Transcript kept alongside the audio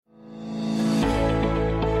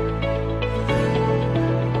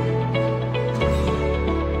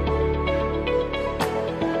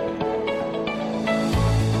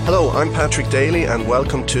I'm Patrick Daly and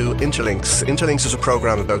welcome to Interlinks. Interlinks is a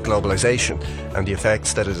programme about globalisation and the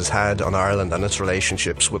effects that it has had on Ireland and its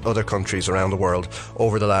relationships with other countries around the world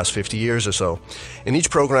over the last 50 years or so. In each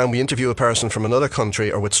programme we interview a person from another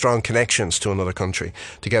country or with strong connections to another country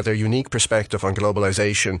to get their unique perspective on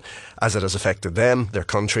globalisation as it has affected them, their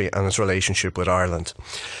country and its relationship with Ireland.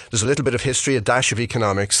 There's a little bit of history, a dash of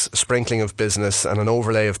economics, a sprinkling of business and an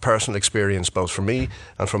overlay of personal experience both from me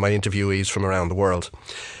and from my interviewees from around the world.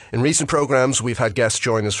 In recent programmes, we've had guests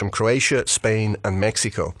join us from Croatia, Spain and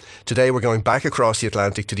Mexico. Today we're going back across the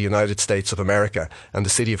Atlantic to the United States of America and the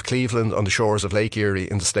city of Cleveland on the shores of Lake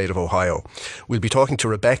Erie in the state of Ohio. We'll be talking to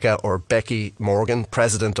Rebecca or Becky Morgan,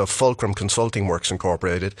 president of Fulcrum Consulting Works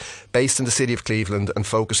Incorporated, based in the city of Cleveland and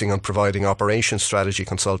focusing on providing operations strategy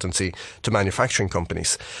consultancy to manufacturing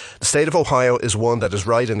companies. The state of Ohio is one that is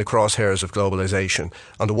right in the crosshairs of globalisation.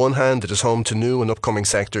 On the one hand, it is home to new and upcoming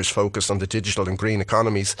sectors focused on the digital and green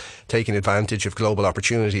economies, taking advantage of global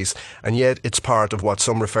opportunities, and yet it's part of what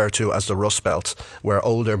some refer to as the Rust Belt, where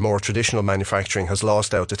older, more traditional manufacturing has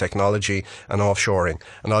lost out to technology and offshoring.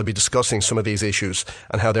 And I'll be discussing some of these issues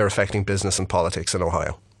and how they're affecting business and politics in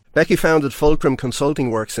Ohio. Becky founded Fulcrum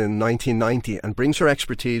Consulting Works in 1990 and brings her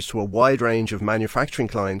expertise to a wide range of manufacturing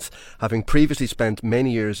clients, having previously spent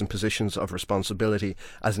many years in positions of responsibility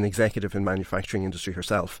as an executive in manufacturing industry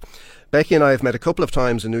herself. Becky and I have met a couple of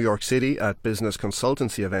times in New York City at business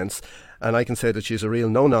consultancy events, and I can say that she's a real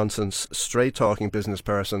no-nonsense, straight-talking business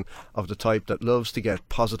person of the type that loves to get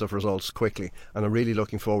positive results quickly, and I'm really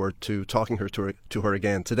looking forward to talking to her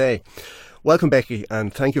again today. Welcome, Becky,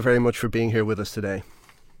 and thank you very much for being here with us today.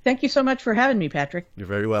 Thank you so much for having me, Patrick. You're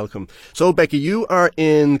very welcome. So, Becky, you are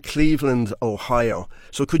in Cleveland, Ohio.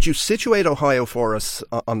 So could you situate Ohio for us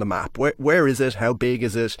on the map? Where is it? How big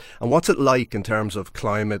is it? And what's it like in terms of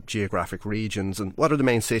climate, geographic regions, and what are the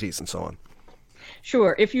main cities and so on?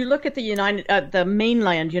 Sure. If you look at the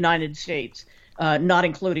mainland United States, not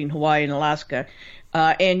including Hawaii and Alaska,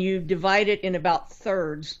 and you divide it in about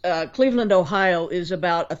thirds, Cleveland, Ohio is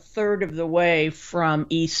about a third of the way from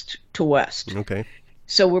east to west. Okay.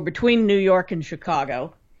 So we're between New York and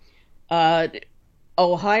Chicago.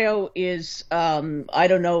 Ohio is, I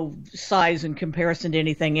don't know, size in comparison to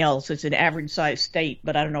anything else. It's an average size state,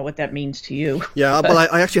 but I don't know what that means to you. Yeah, well,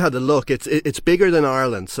 I actually had a look. It's bigger than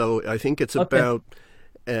Ireland, so I think it's about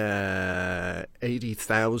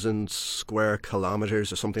 80,000 square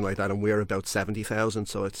kilometres or something like that, and we're about 70,000,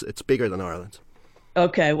 so it's bigger than Ireland.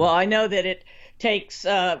 Okay, well, I know that it takes,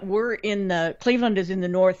 Cleveland is in the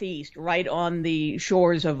northeast, right on the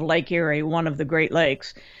shores of Lake Erie, one of the Great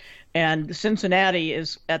Lakes. And Cincinnati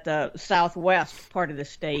is at the southwest part of the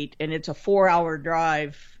state, and it's a 4-hour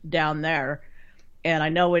drive down there. And I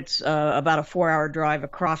know it's about a 4-hour drive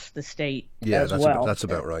across the state as well. That's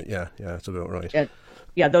about right. Yeah, that's about right.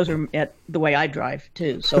 Yeah, those are the way I drive,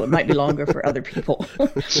 too, so it might be longer for other people.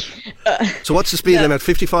 So what's the speed limit?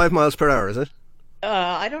 55 miles per hour, is it?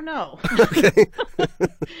 I don't know. Okay.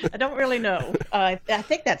 I don't really know. I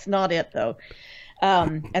think that's not it, though.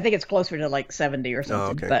 I think it's closer to like 70 or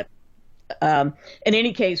something. Oh, okay. But in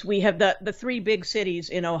any case, we have the three big cities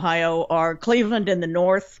in Ohio are Cleveland in the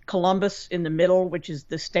north, Columbus in the middle, which is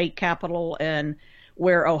the state capital and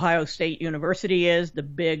where Ohio State University is, the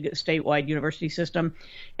big statewide university system.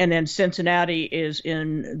 And then Cincinnati is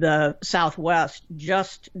in the southwest,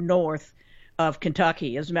 just north of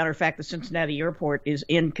Kentucky. As a matter of fact, the Cincinnati airport is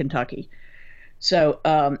in Kentucky.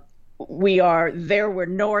 So we are there. We're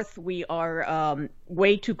north. We are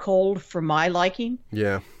way too cold for my liking.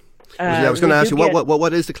 Yeah. I was going to ask you,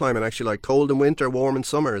 what is the climate actually like? Cold in winter, warm in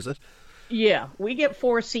summer, is it? Yeah, we get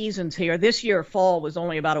 4 seasons here. This year, fall was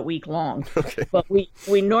only about a week long. Okay. But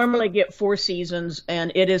we normally get 4 seasons,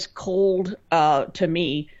 and it is cold to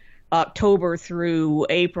me, October through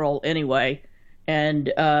April anyway.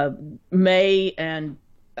 And May can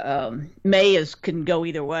go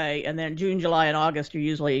either way, and then June, July, and August are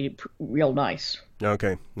usually real nice.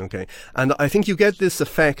 Okay. And I think you get this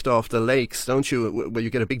effect off the lakes, don't you, where you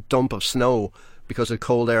get a big dump of snow because of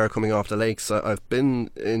cold air coming off the lakes. I've been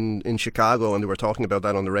in Chicago, and they were talking about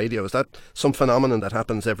that on the radio. Is that some phenomenon that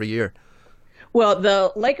happens every year? Well,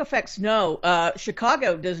 the lake effect snow,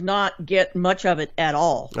 Chicago does not get much of it at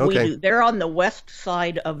all. Okay. We do. They're on the west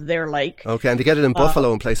side of their lake. Okay, and they get it in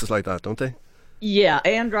Buffalo and places like that, don't they? Yeah,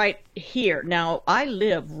 and right here. Now, I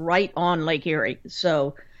live right on Lake Erie,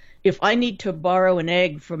 so if I need to borrow an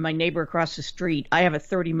egg from my neighbor across the street, I have a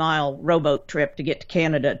 30-mile rowboat trip to get to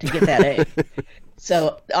Canada to get that egg.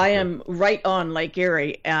 So I am right on Lake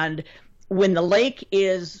Erie, and when the lake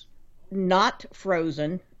is not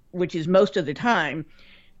frozen, which is most of the time,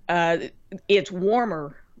 it's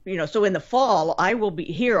warmer so in the fall,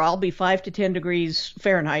 I'll be 5 to 10 degrees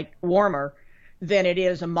Fahrenheit warmer than it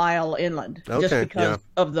is a mile inland, just because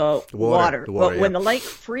of the water. But when the lake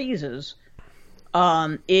freezes,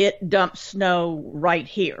 it dumps snow right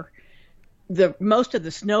here. Most of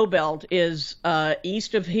the snow belt is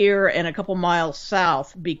east of here and a couple miles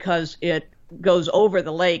south, because it goes over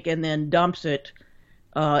the lake and then dumps it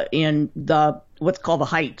in what's called the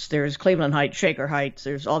heights. There's Cleveland Heights, Shaker Heights.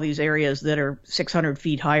 There's all these areas that are 600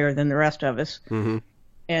 feet higher than the rest of us. Mm-hmm.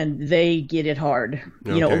 And they get it hard.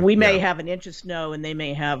 We may have an inch of snow and they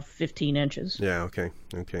may have 15 inches. Yeah, okay.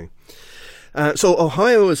 So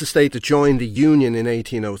Ohio is a state that joined the Union in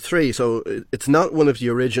 1803. So it's not one of the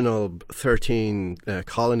original 13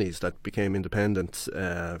 colonies that became independent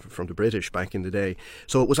from the British back in the day.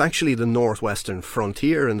 So it was actually the northwestern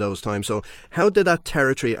frontier in those times. So how did that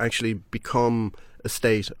territory actually become a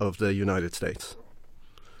state of the United States?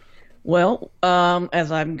 Well,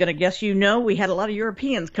 as I'm going to guess we had a lot of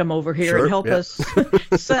Europeans come over here and help us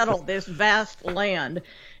settle this vast land.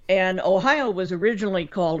 And Ohio was originally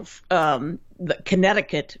called the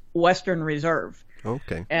Connecticut Western Reserve.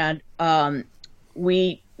 Okay. And so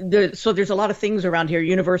there's a lot of things around here,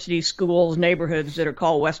 universities, schools, neighborhoods that are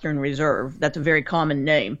called Western Reserve. That's a very common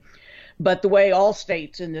name. But the way all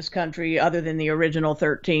states in this country, other than the original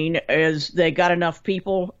 13, is they got enough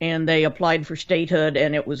people and they applied for statehood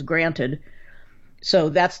and it was granted. So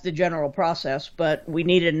that's the general process. But we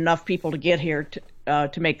needed enough people to get here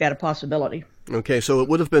to make that a possibility. Okay, so it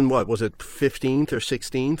would have been, what, was it 15th or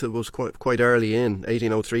 16th? It was quite early in.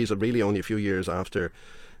 1803 is really only a few years after.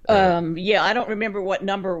 I don't remember what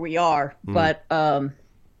number we are, but I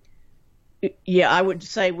would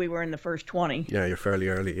say we were in the first 20. Yeah, you're fairly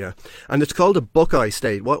early, yeah. And it's called a Buckeye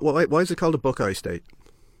State. Why is it called a Buckeye State?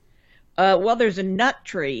 Well, there's a nut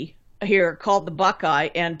tree here called the Buckeye,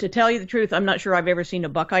 and to tell you the truth, I'm not sure I've ever seen a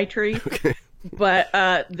Buckeye tree. Okay. But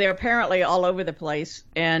they're apparently all over the place,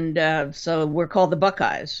 and so we're called the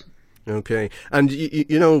Buckeyes. Okay, and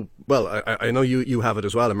I know you have it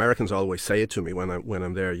as well. Americans always say it to me when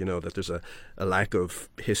I'm there. That there's a lack of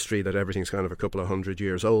history, that everything's kind of a couple of 100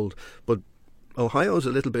 years old. But Ohio is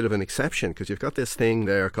a little bit of an exception, because you've got this thing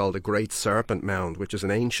there called the Great Serpent Mound, which is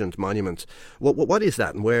an ancient monument. What is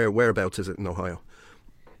that, and whereabouts is it in Ohio?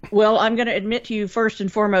 Well, I'm going to admit to you first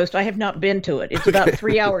and foremost, I have not been to it. It's about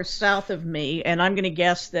 3 hours south of me, and I'm going to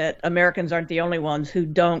guess that Americans aren't the only ones who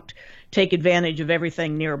don't take advantage of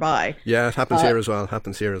everything nearby. Yeah, it happens here as well.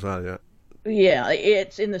 Yeah. Yeah,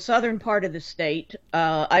 it's in the southern part of the state.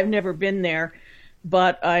 I've never been there,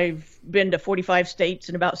 but I've been to 45 states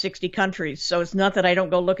and about 60 countries. So it's not that I don't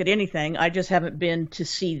go look at anything. I just haven't been to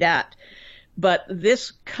see that. But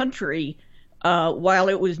this country, while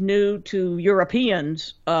it was new to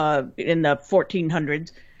Europeans in the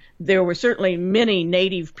 1400s, there were certainly many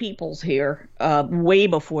native peoples here way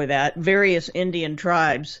before that, various Indian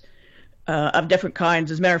tribes of different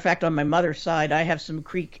kinds. As a matter of fact, on my mother's side, I have some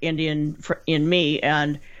Creek Indian in me,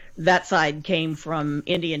 and that side came from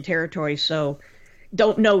Indian territory, so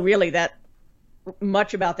don't know really that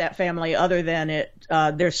much about that family other than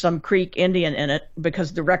there's some Creek Indian in it,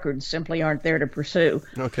 because the records simply aren't there to pursue.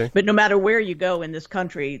 Okay. But no matter where you go in this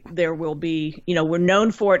country, there will be, we're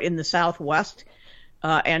known for it in the Southwest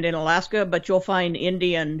and in Alaska, but you'll find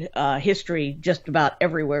Indian history just about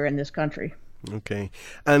everywhere in this country. Okay.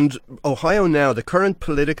 And Ohio now, the current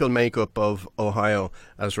political makeup of Ohio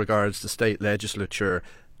as regards the state legislature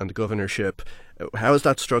and the governorship, how is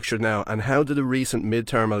that structured now, and how did the recent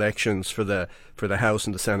midterm elections for the House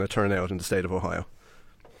and the Senate turn out in the state of Ohio?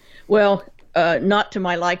 Well, not to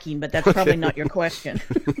my liking, but that's probably not your question.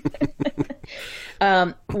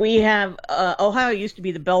 We have Ohio used to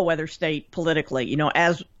be the bellwether state politically.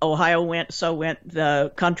 As Ohio went, so went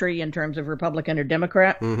the country in terms of Republican or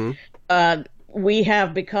Democrat. Mm-hmm. We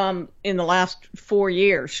have become, in the last 4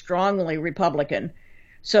 years, strongly Republican.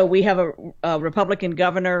 So we have a Republican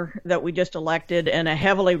governor that we just elected, and a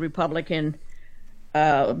heavily Republican,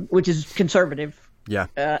 which is conservative. Yeah.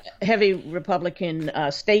 Heavy Republican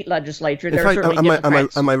state legislature. In fact,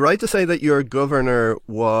 am I right to say that your governor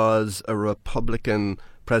was a Republican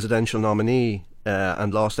presidential nominee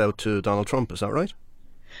and lost out to Donald Trump? Is that right?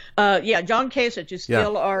 Yeah, John Kasich is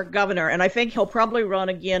still our governor, and I think he'll probably run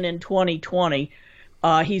again in 2020.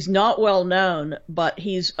 He's not well known, but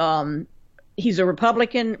he's a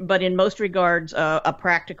Republican, but in most regards a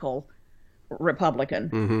practical Republican.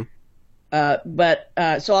 Mm-hmm.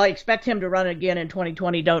 So I expect him to run again in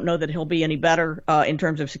 2020. Don't know that he'll be any better in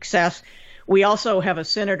terms of success. We also have a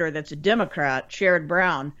senator that's a Democrat, Sherrod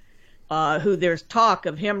Brown, who there's talk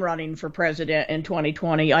of him running for president in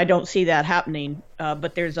 2020. I don't see that happening,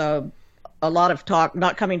 but there's a a lot of talk,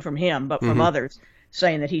 not coming from him, but from others,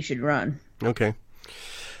 saying that he should run. Okay.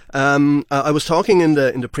 I was talking in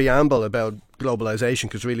the preamble about globalization,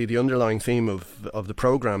 because really the underlying theme of the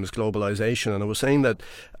program is globalization, and I was saying that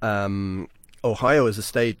Ohio is a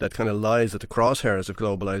state that kind of lies at the crosshairs of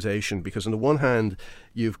globalization, because on the one hand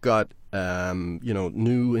you've got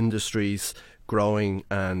new industries growing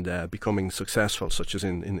and becoming successful, such as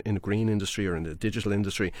in the green industry or in the digital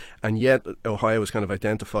industry, and yet Ohio is kind of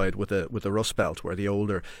identified with a rust belt where the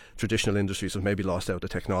older traditional industries have maybe lost out to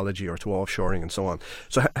technology or to offshoring and so on.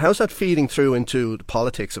 So how's that feeding through into the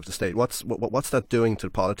politics of the state? What's that doing to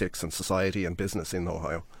politics and society and business in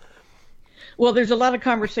Ohio? Well, there's a lot of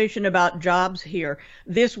conversation about jobs here.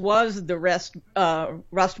 This was the Rust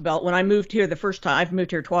Belt. When I moved here the first time, I've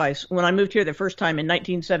moved here twice. When I moved here the first time in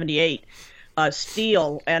 1978,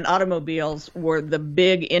 steel and automobiles were the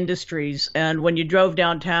big industries. And when you drove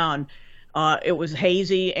downtown, it was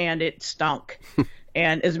hazy and it stunk.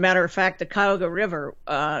 And as a matter of fact, the Cuyahoga River,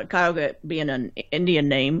 Cuyahoga being an Indian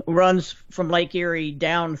name, runs from Lake Erie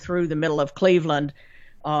down through the middle of Cleveland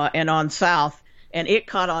and on south, and it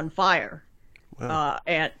caught on fire. Wow.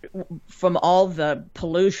 And from all the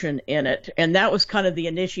pollution in it. And that was kind of the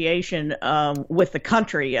initiation with the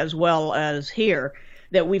country as well as here,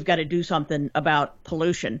 that we've got to do something about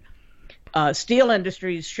pollution. Steel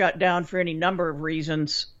industries shut down for any number of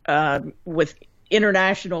reasons, with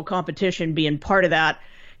international competition being part of that,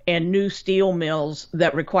 and new steel mills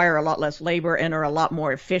that require a lot less labor and are a lot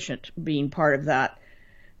more efficient being part of that.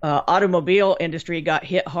 Automobile industry got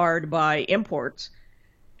hit hard by imports.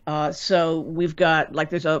 So we've got, like,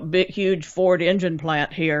 there's a big, huge Ford engine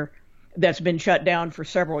plant here that's been shut down for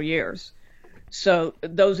several years. So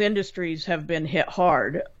those industries have been hit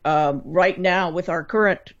hard. Right now, with our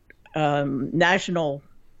current national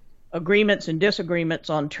agreements and disagreements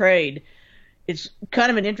on trade, it's kind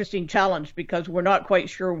of an interesting challenge because we're not quite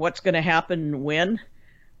sure what's going to happen when.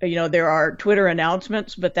 There are Twitter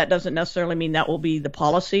announcements, but that doesn't necessarily mean that will be the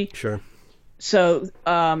policy. Sure. So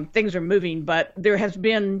things are moving, but there has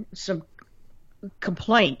been some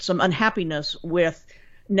complaints, some unhappiness with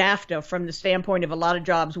NAFTA from the standpoint of a lot of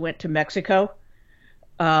jobs went to Mexico.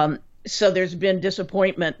 So there's been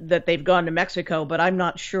disappointment that they've gone to Mexico, but I'm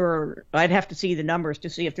not sure. I'd have to see the numbers to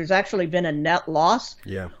see if there's actually been a net loss,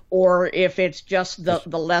 or if it's just the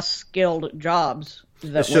less skilled jobs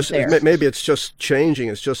that went there. Maybe it's just changing.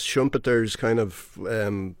 It's just Schumpeter's kind of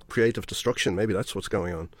creative destruction. Maybe that's what's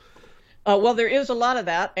going on. Well, there is a lot of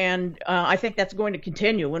that, and I think that's going to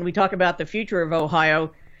continue. When we talk about the future of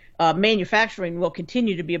Ohio, manufacturing will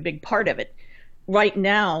continue to be a big part of it. Right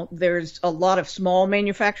now, there's a lot of small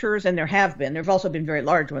manufacturers, and there have been. There have also been very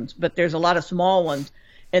large ones, but there's a lot of small ones,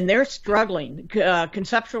 and they're struggling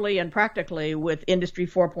conceptually and practically with Industry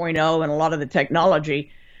 4.0 and a lot of the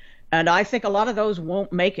technology. And I think a lot of those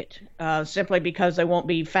won't make it simply because they won't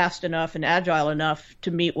be fast enough and agile enough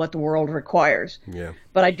to meet what the world requires. Yeah.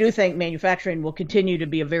 But I do think manufacturing will continue to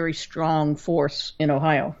be a very strong force in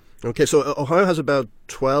Ohio. Okay, so Ohio has about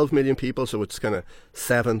 12 million people, so it's kind of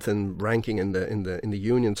seventh in ranking in the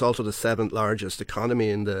union. It's also the seventh largest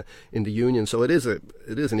economy in the union. So it is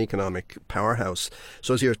an economic powerhouse.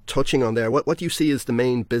 So as you're touching on there, what do you see as the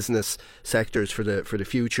main business sectors for the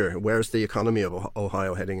future? Where's the economy of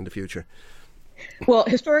Ohio heading in the future? Well,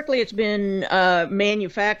 historically, it's been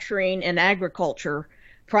manufacturing and agriculture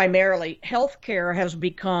primarily. Healthcare has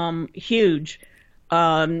become huge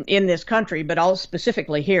in this country, but all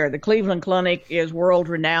specifically here. The Cleveland Clinic is world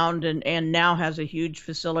renowned and now has a huge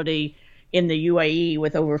facility in the UAE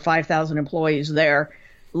with over 5,000 employees there.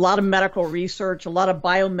 A lot of medical research, a lot of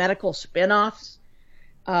biomedical spin-offs,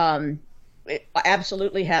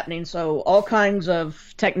 absolutely happening. So all kinds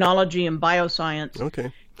of technology and bioscience.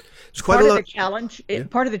 Okay. Part of the challenge.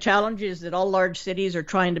 Part of the challenge is that all large cities are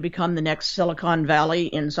trying to become the next Silicon Valley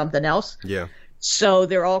in something else. Yeah. So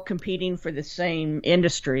they're all competing for the same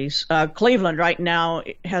industries. Cleveland right now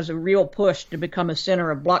has a real push to become a center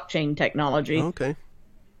of blockchain technology. Okay.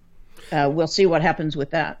 We'll see what happens with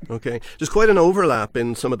that. Okay. There's quite an overlap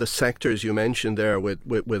in some of the sectors you mentioned there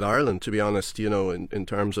with Ireland, to be honest, in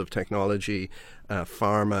terms of technology,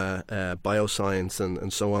 pharma, bioscience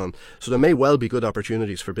and so on. So there may well be good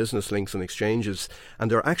opportunities for business links and exchanges.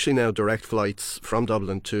 And there are actually now direct flights from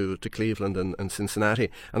Dublin to Cleveland and Cincinnati.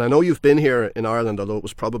 And I know you've been here in Ireland, although it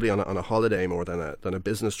was probably on a holiday more than a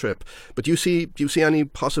business trip. But do you see any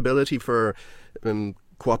possibility for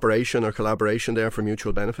cooperation or collaboration there for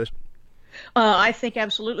mutual benefit? I think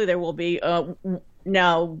absolutely there will be.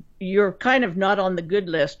 Now, you're kind of not on the good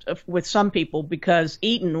list with some people because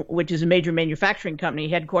Eaton, which is a major manufacturing company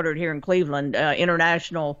headquartered here in Cleveland,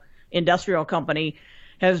 international industrial company,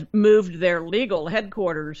 has moved their legal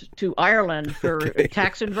headquarters to Ireland for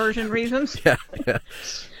tax inversion reasons. Yeah, yeah.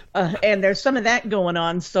 And there's some of that going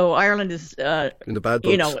on. So Ireland is, in the bad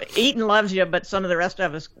books. Eaton loves you, but some of the rest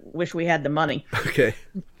of us wish we had the money. Okay.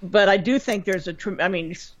 But I do think there's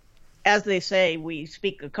as they say, we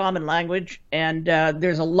speak a common language, and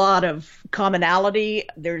there's a lot of commonality.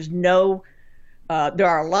 There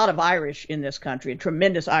are a lot of Irish in this country, a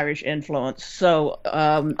tremendous Irish influence. So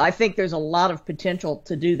I think there's a lot of potential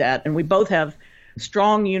to do that. And we both have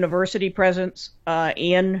strong university presence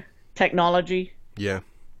in technology. Yeah.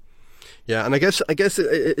 Yeah, and I guess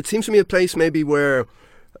it seems to me a place maybe where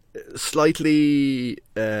slightly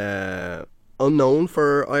unknown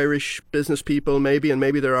for Irish business people, maybe, and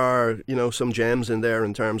maybe there are some gems in there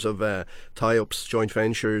in terms of tie-ups, joint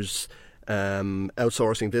ventures,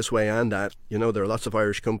 outsourcing this way and that. There are lots of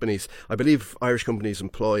Irish companies. I believe Irish companies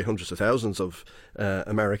employ hundreds of thousands of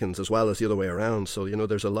Americans as well as the other way around. So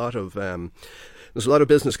there's a lot of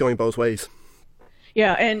business going both ways.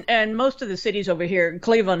 Yeah, and most of the cities over here,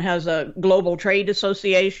 Cleveland has a global trade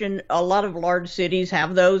association. A lot of large cities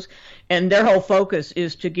have those, and their whole focus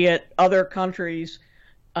is to get other countries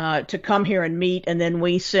to come here and meet, and then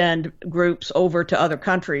we send groups over to other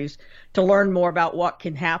countries to learn more about what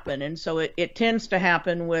can happen. And so it tends to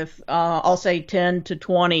happen with, I'll say, 10 to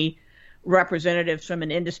 20 representatives from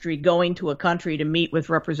an industry going to a country to meet with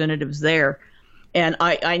representatives there. And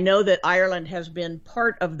I know that Ireland has been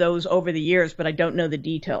part of those over the years, but I don't know the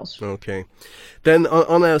details. Okay. Then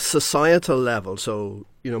on a societal level, so,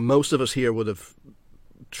 most of us here would have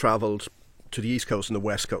travelled to the East Coast and the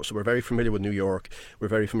West Coast. So we're very familiar with New York. We're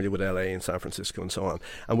very familiar with LA and San Francisco and so on.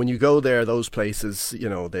 And when you go there, those places,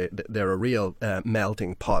 they're a real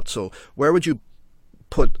melting pot. So where would you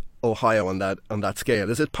put Ohio on that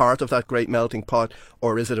scale? Is it part of that great melting pot,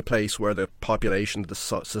 or is it a place where the population of the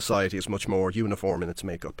society is much more uniform in its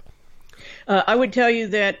makeup? I would tell you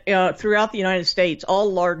that throughout the United States,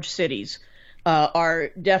 all large cities are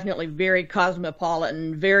definitely very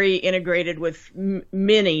cosmopolitan, very integrated with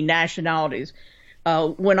many nationalities.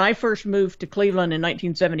 When I first moved to Cleveland in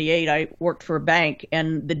 1978, I worked for a bank,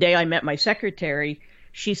 and the day I met my secretary,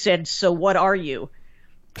 she said, "So what are you?"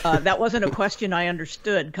 That wasn't a question I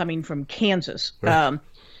understood coming from Kansas. Right.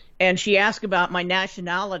 And she asked about my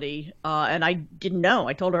nationality, and I didn't know.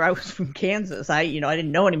 I told her I was from Kansas. I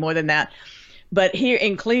didn't know any more than that. But here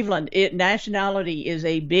in Cleveland, nationality is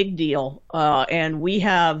a big deal, and we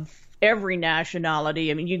have every nationality.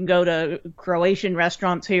 I mean, you can go to Croatian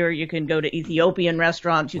restaurants here. You can go to Ethiopian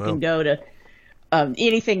restaurants. You can go to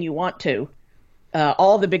anything you want to.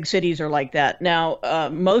 All the big cities are like that. Now,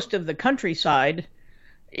 most of the countryside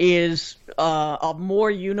is more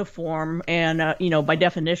uniform, and by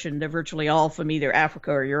definition, they're virtually all from either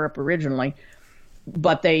Africa or Europe originally,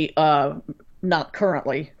 but they not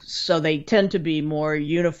currently. So they tend to be more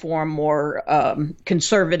uniform, more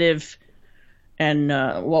conservative, and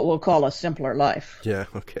what we'll call a simpler life. Yeah,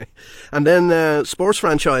 okay. And then sports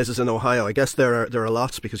franchises in Ohio, I guess there are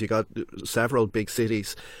lots because you got several big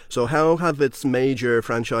cities. So how have its major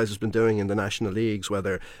franchises been doing in the national leagues,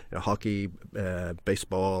 whether hockey,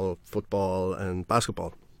 baseball, football, and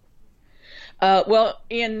basketball? Well,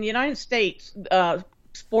 in the United States,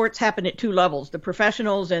 sports happen at two levels: the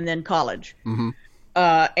professionals and then college. Mm-hmm.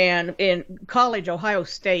 And in college, Ohio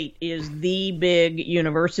State is the big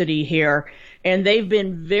university here, and they've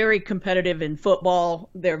been very competitive in football.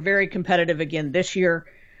 They're very competitive again this year,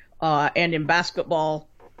 and in basketball.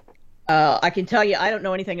 I can tell you, I don't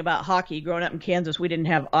know anything about hockey. Growing up in Kansas, we didn't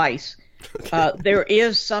have ice. Okay. There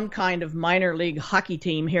is some kind of minor league hockey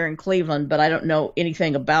team here in Cleveland, but I don't know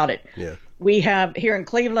anything about it. Yeah. We have here in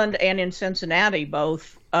Cleveland and in Cincinnati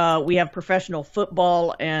both, we have professional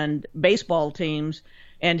football and baseball teams.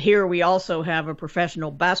 And here we also have a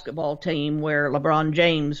professional basketball team where LeBron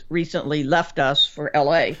James recently left us for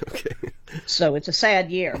LA. Okay. So it's a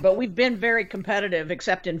sad year. But we've been very competitive,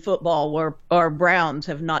 except in football, where our Browns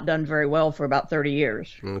have not done very well for about 30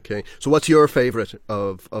 years. Okay. So what's your favorite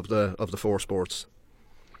of the four sports?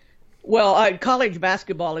 Well, college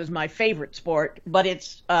basketball is my favorite sport, but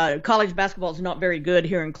it's college basketball is not very good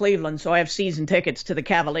here in Cleveland, so I have season tickets to the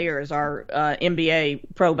Cavaliers, our NBA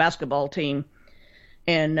pro basketball team.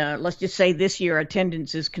 And let's just say this year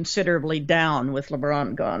attendance is considerably down with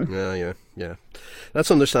LeBron gone. Yeah. That's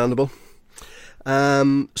understandable.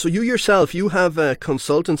 So you yourself, you have a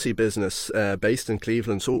consultancy business based in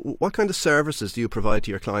Cleveland. So what kind of services do you provide to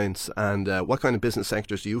your clients, and what kind of business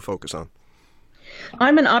sectors do you focus on?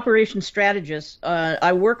 I'm an operations strategist.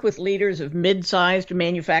 I work with leaders of mid-sized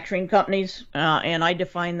manufacturing companies, and I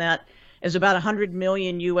define that as about 100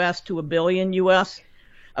 million U.S. to $1 billion U.S.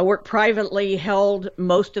 I work privately held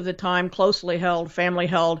most of the time, closely held, family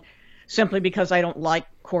held, simply because I don't like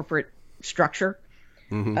corporate structure.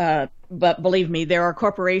 But believe me, there are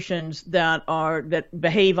corporations that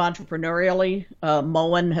behave entrepreneurially.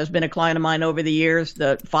 Moen has been a client of mine over the years,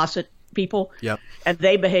 the faucet people. Yep. And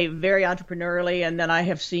they behave very entrepreneurially. And then I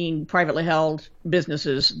have seen privately held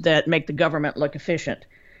businesses that make the government look efficient.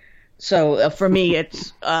 So for me,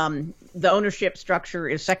 it's the ownership structure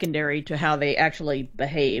is secondary to how they actually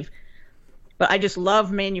behave. But I just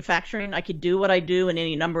love manufacturing. I could do what I do in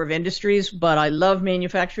any number of industries, but I love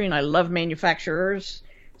manufacturing. I love manufacturers.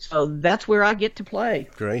 So that's where I get to play.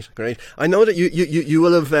 Great. I know that you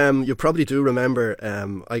will have, you probably do remember,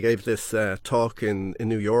 I gave this talk in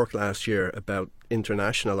New York last year about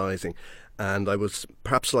internationalizing. And I was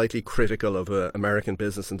perhaps slightly critical of American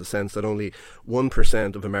business in the sense that only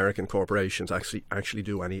 1% of American corporations actually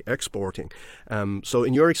do any exporting. So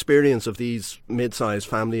in your experience of these mid-sized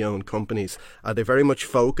family-owned companies, are they very much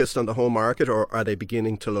focused on the home market, or are they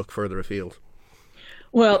beginning to look further afield?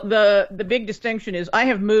 Well, the big distinction is I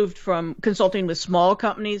have moved from consulting with small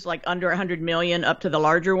companies like under 100 million up to the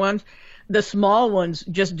larger ones. The small ones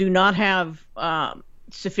just do not have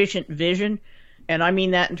sufficient vision. And I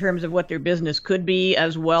mean that in terms of what their business could be,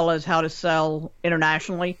 as well as how to sell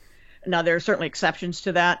internationally. Now, there are certainly exceptions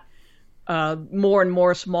to that. More and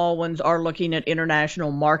more small ones are looking at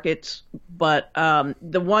international markets, but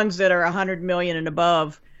the ones that are 100 million and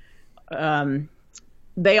above,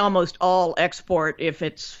 they almost all export if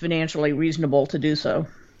it's financially reasonable to do so.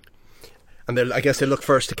 And I guess they look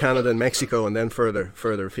first to Canada and Mexico, and then further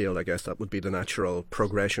afield. I guess that would be the natural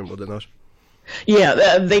progression, would it not?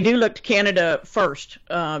 Yeah, they do look to Canada first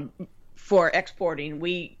for exporting.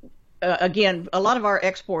 We, again, a lot of our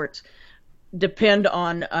exports depend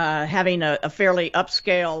on having a fairly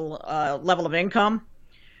upscale level of income.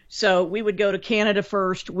 So we would go to Canada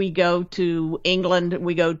first. We go to England.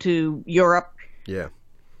 We go to Europe. Yeah.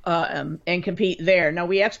 And compete there. Now,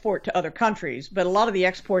 we export to other countries, but a lot of the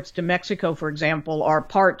exports to Mexico, for example, are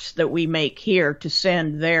parts that we make here to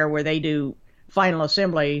send there where they do final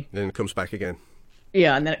assembly. Then it comes back again.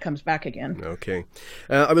 Yeah, and then it comes back again. Okay.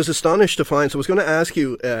 I was astonished to find, so I was going to ask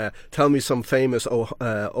you, tell me some famous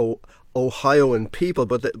Ohioan people,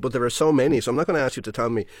 but there are so many, so I'm not going to ask you to tell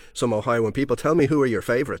me some Ohioan people. Tell me who are your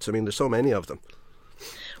favorites. I mean, there's so many of them.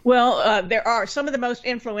 Well, there are some of the most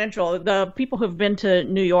influential. The people who've been to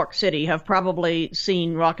New York City have probably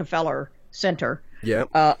seen Rockefeller Center. Yeah.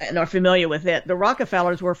 And are familiar with it. The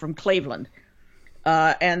Rockefellers were from Cleveland.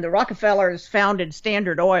 And the Rockefellers founded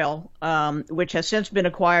Standard Oil, which has since been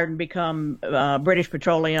acquired and become British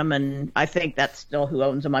Petroleum, and I think that's still who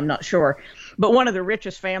owns them. I'm not sure. But one of the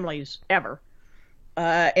richest families ever.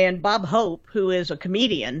 And Bob Hope, who is a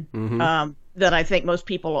comedian that I think most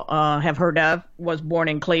people have heard of, was born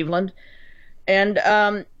in Cleveland. And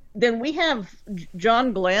then we have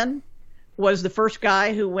John Glenn, was the first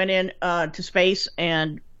guy who went in to space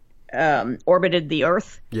and orbited the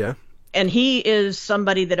Earth. Yeah. And he is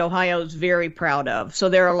somebody that Ohio's very proud of. So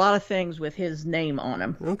there are a lot of things with his name on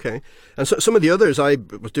him. Okay. And so some of the others, I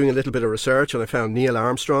was doing a little bit of research and I found Neil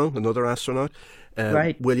Armstrong, another astronaut.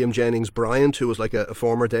 Right. William Jennings Bryan, who was like a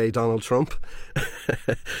former day Donald Trump.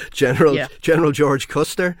 General George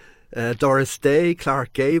Custer. Doris Day,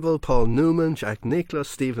 Clark Gable, Paul Newman, Jack Nicklaus,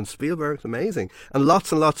 Steven Spielberg. Amazing. And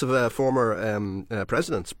lots of former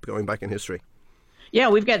presidents going back in history. Yeah,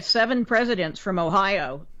 we've got 7 presidents from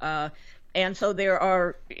Ohio. And so there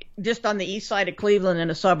are, just on the east side of Cleveland in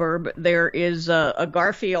a suburb, there is a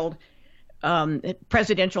Garfield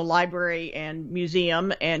presidential library and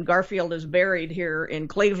museum. And Garfield is buried here in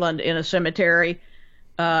Cleveland in a cemetery.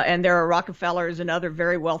 And there are Rockefellers and other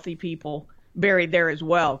very wealthy people buried there as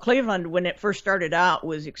well. Cleveland, when it first started out,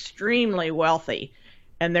 was extremely wealthy.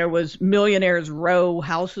 And there was Millionaires Row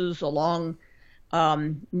houses along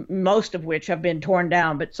most of which have been torn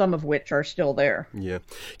down, but some of which are still there. Yeah.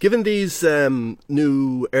 Given these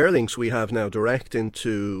new air links we have now direct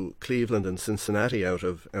into Cleveland and Cincinnati out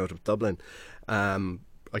of Dublin,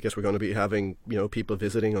 I guess we're going to be having people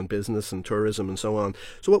visiting on business and tourism and so on.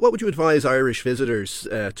 So what would you advise Irish visitors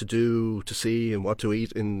to do, to see, and what to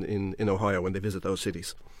eat in Ohio when they visit those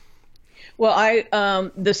cities? Well,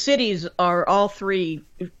 the cities are all 3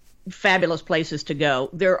 fabulous places to go.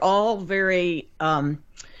 They're all very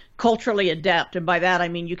culturally adept, and by that I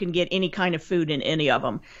mean you can get any kind of food in any of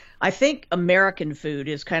them. I think American food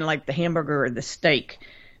is kind of like the hamburger or the steak,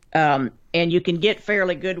 and you can get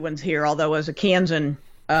fairly good ones here, although as a Kansan,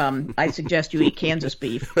 I suggest you eat Kansas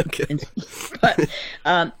beef. Okay. But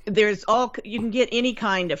you can get any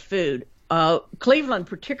kind of food. Cleveland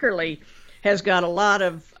particularly has got a lot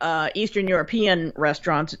of Eastern European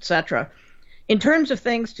restaurants, etc. In terms of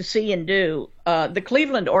things to see and do, the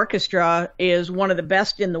Cleveland Orchestra is one of the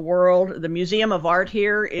best in the world. The Museum of Art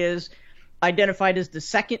here is identified as the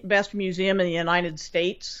second best museum in the United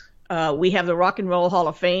States. We have the Rock and Roll Hall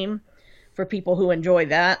of Fame for people who enjoy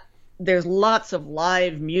that. There's lots of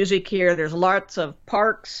live music here. There's lots of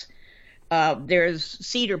parks. There's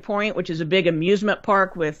Cedar Point, which is a big amusement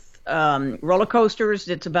park with roller coasters.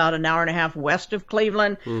 It's about an hour and a half west of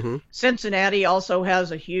Cleveland. Mm-hmm. Cincinnati also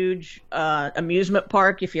has a huge amusement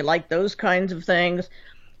park if you like those kinds of things.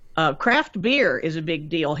 Craft beer is a big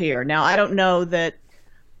deal here. Now, I don't know that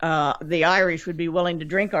the Irish would be willing to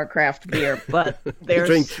drink our craft beer, but there's...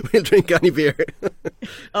 We'll drink any beer.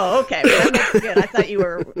 Oh, okay. Well, that's good. I thought you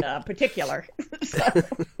were particular.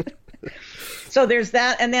 So there's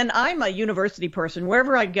that. And then I'm a university person.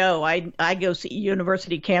 Wherever I go, I go see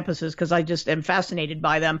university campuses because I just am fascinated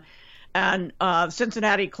by them. And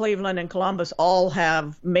Cincinnati, Cleveland, and Columbus all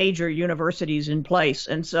have major universities in place.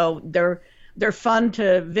 And so they're fun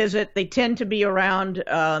to visit. They tend to be around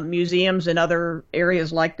museums and other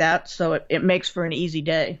areas like that, so it makes for an easy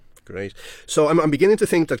day. Great. So I'm beginning to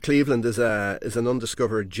think that Cleveland is an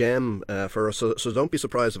undiscovered gem for us. So don't be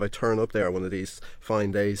surprised if I turn up there one of these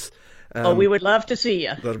fine days. We would love to see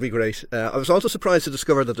you. That'd be great. I was also surprised to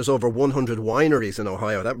discover that there's over 100 wineries in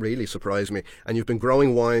Ohio. That really surprised me. And you've been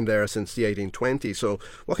growing wine there since the 1820s. So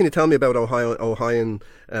what can you tell me about Ohioan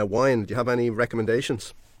wine? Do you have any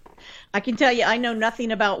recommendations? I can tell you I know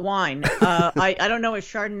nothing about wine. I don't know a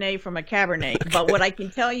Chardonnay from a Cabernet, but what I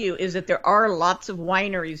can tell you is that there are lots of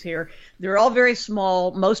wineries here. They're all very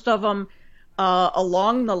small, most of them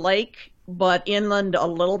along the lake, but inland a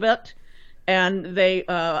little bit. And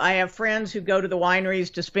I have friends who go to the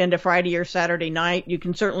wineries to spend a Friday or Saturday night. You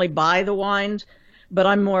can certainly buy the wines, but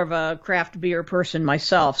I'm more of a craft beer person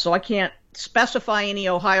myself, so I can't specify any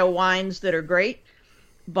Ohio wines that are great.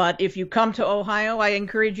 But if you come to Ohio, I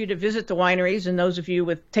encourage you to visit the wineries, and those of you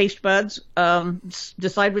with taste buds,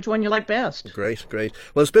 decide which one you like best. Great.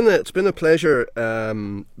 Well, it's been a pleasure,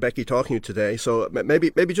 Becky, talking to you today. So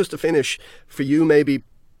maybe just to finish, for you, maybe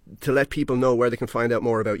to let people know where they can find out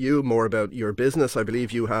more about you, more about your business. I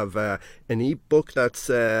believe you have an e-book that's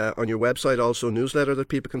on your website, also a newsletter that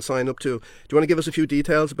people can sign up to. Do you want to give us a few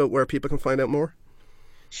details about where people can find out more?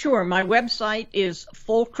 Sure. My website is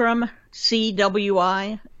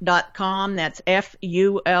fulcrumcwi.com. That's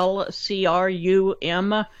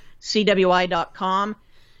fulcrumcwi.com.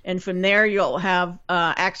 And from there, you'll have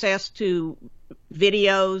access to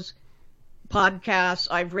videos, podcasts.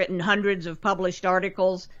 I've written hundreds of published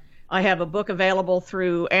articles. I have a book available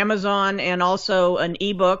through Amazon and also an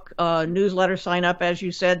ebook, newsletter sign up, as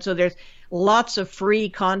you said. So there's lots of free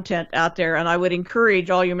content out there, and I would encourage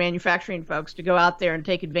all your manufacturing folks to go out there and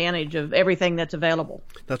take advantage of everything that's available.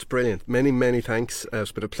 That's brilliant. Many thanks.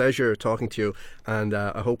 It's been a pleasure talking to you, and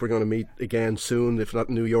I hope we're going to meet again soon, if not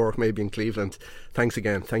in New York, maybe in Cleveland. Thanks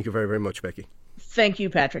again. Thank you very, very much, Becky. Thank you,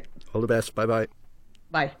 Patrick. All the best. Bye-bye.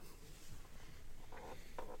 Bye.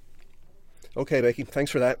 Okay, Becky,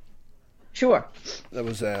 thanks for that. Sure. That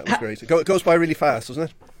was great. It goes by really fast, doesn't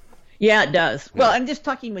it? Yeah, it does. Well, I'm just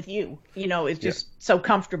talking with you. You know, it's just so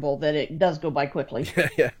comfortable that it does go by quickly.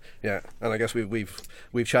 Yeah. And I guess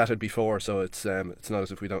we've chatted before, so it's not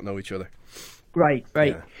as if we don't know each other. Right.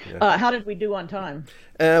 Yeah. How did we do on time?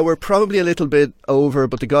 We're probably a little bit over,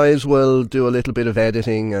 but the guys will do a little bit of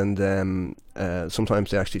editing, and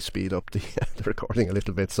sometimes they actually speed up the recording a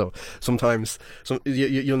little bit. So sometimes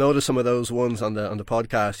you'll notice some of those ones on the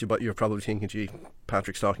podcast. You're probably thinking, "Gee,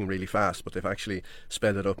 Patrick's talking really fast," but they've actually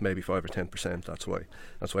sped it up maybe 5 or 10%. That's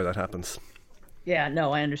why that happens. Yeah,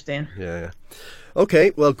 no, I understand. Yeah.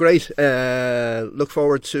 Okay, well, great. Look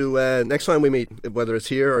forward to next time we meet, whether it's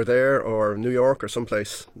here or there or New York or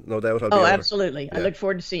someplace. No doubt I'll be over. Absolutely. Yeah. I look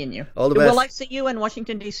forward to seeing you. All the best. Will I see you in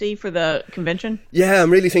Washington, D.C. for the convention? Yeah, I'm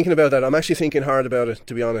really thinking about that. I'm actually thinking hard about it,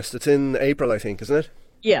 to be honest. It's in April, I think, isn't it?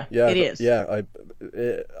 Yeah, it is. Yeah,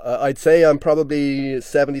 I'd say I'm probably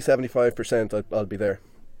 70-75% I'll be there.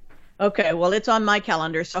 Okay, well, it's on my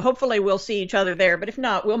calendar, so hopefully we'll see each other there. But if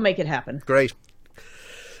not, we'll make it happen. Great.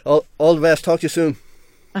 All the best. Talk to you soon.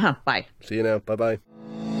 Bye. See you now. Bye-bye.